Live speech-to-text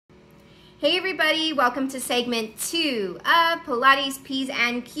Hey everybody, welcome to segment 2 of Pilates P's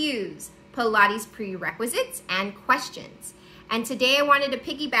and Q's, Pilates Prerequisites and Questions. And today I wanted to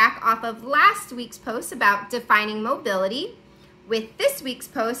piggyback off of last week's post about defining mobility with this week's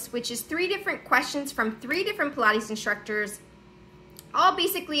post, which is 3 different questions from 3 different Pilates instructors, all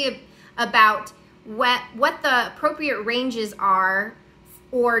basically about what the appropriate ranges are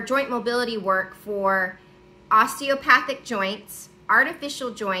or joint mobility work for osteopathic joints, artificial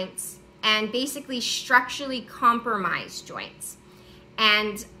joints, and basically structurally compromised joints.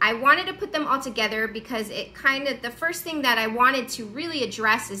 And I wanted to put them all together because the first thing that I wanted to really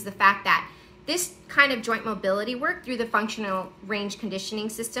address is the fact that this kind of joint mobility work through the functional range conditioning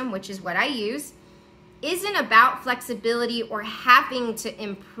system, which is what I use, isn't about flexibility or having to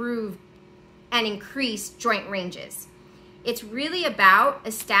improve and increase joint ranges. It's really about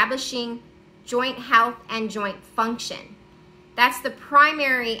establishing joint health and joint function. That's the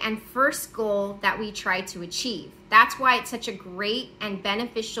primary and first goal that we try to achieve. That's why it's such a great and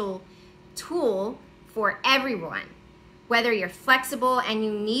beneficial tool for everyone. Whether you're flexible and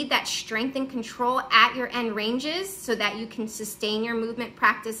you need that strength and control at your end ranges so that you can sustain your movement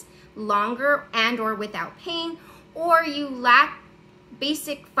practice longer and or without pain, or you lack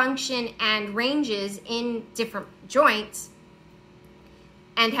basic function and ranges in different joints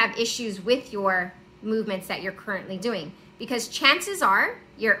and have issues with your movements that you're currently doing. Because chances are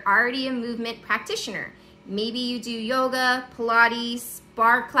you're already a movement practitioner. Maybe you do yoga, Pilates,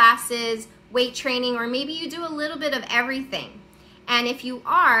 bar classes, weight training, or maybe you do a little bit of everything. And if you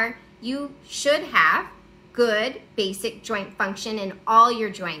are, you should have good basic joint function in all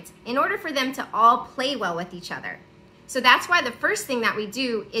your joints in order for them to all play well with each other. So that's why the first thing that we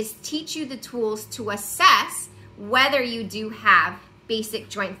do is teach you the tools to assess whether you do have basic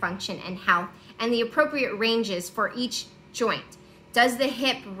joint function and health and the appropriate ranges for each joint. Does the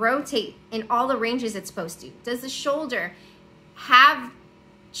hip rotate in all the ranges it's supposed to? Does the shoulder have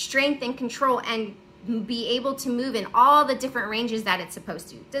strength and control and be able to move in all the different ranges that it's supposed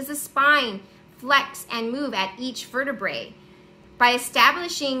to? Does the spine flex and move at each vertebrae? By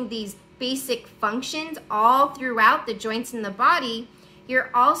establishing these basic functions all throughout the joints in the body,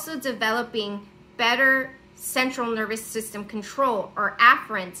 you're also developing better central nervous system control or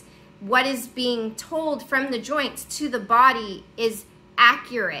afferents. What is being told from the joints to the body is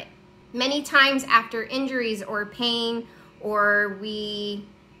accurate. Many times after injuries or pain or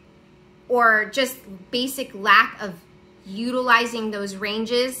just basic lack of utilizing those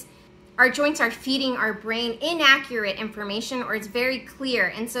ranges, our joints are feeding our brain inaccurate information, or it's very clear.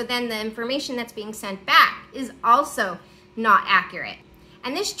 And so then the information that's being sent back is also not accurate.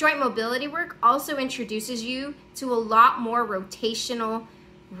 And this joint mobility work also introduces you to a lot more rotational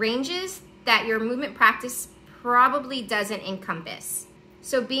ranges that your movement practice probably doesn't encompass.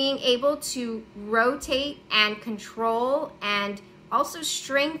 So being able to rotate and control and also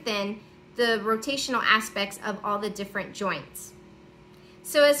strengthen the rotational aspects of all the different joints.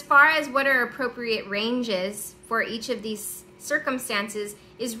 So as far as what are appropriate ranges for each of these circumstances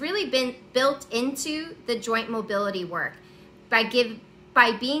is really been built into the joint mobility work by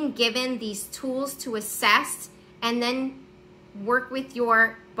being given these tools to assess and then work with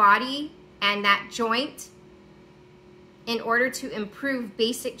your body and that joint in order to improve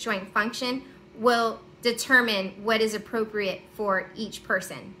basic joint function will determine what is appropriate for each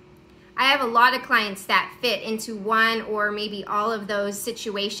person. I have a lot of clients that fit into one or maybe all of those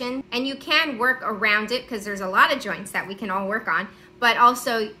situations, and you can work around it because there's a lot of joints that we can all work on, but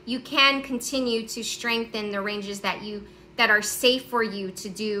also you can continue to strengthen the ranges that are safe for you to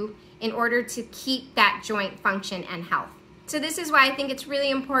do in order to keep that joint function and health. So this is why I think it's really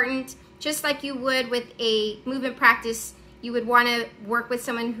important, just like you would with a movement practice, you would want to work with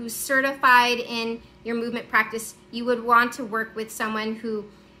someone who's certified in your movement practice. You would want to work with someone who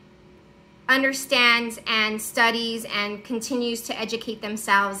understands and studies and continues to educate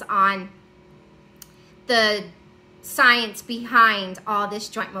themselves on the science behind all this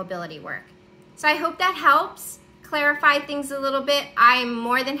joint mobility work. So I hope that helps clarify things a little bit. I'm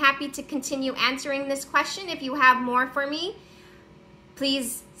more than happy to continue answering this question. If you have more for me,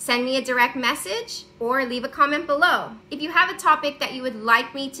 please send me a direct message or leave a comment below. If you have a topic that you would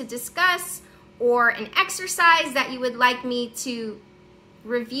like me to discuss or an exercise that you would like me to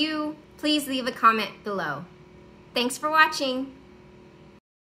review, please leave a comment below. Thanks for watching.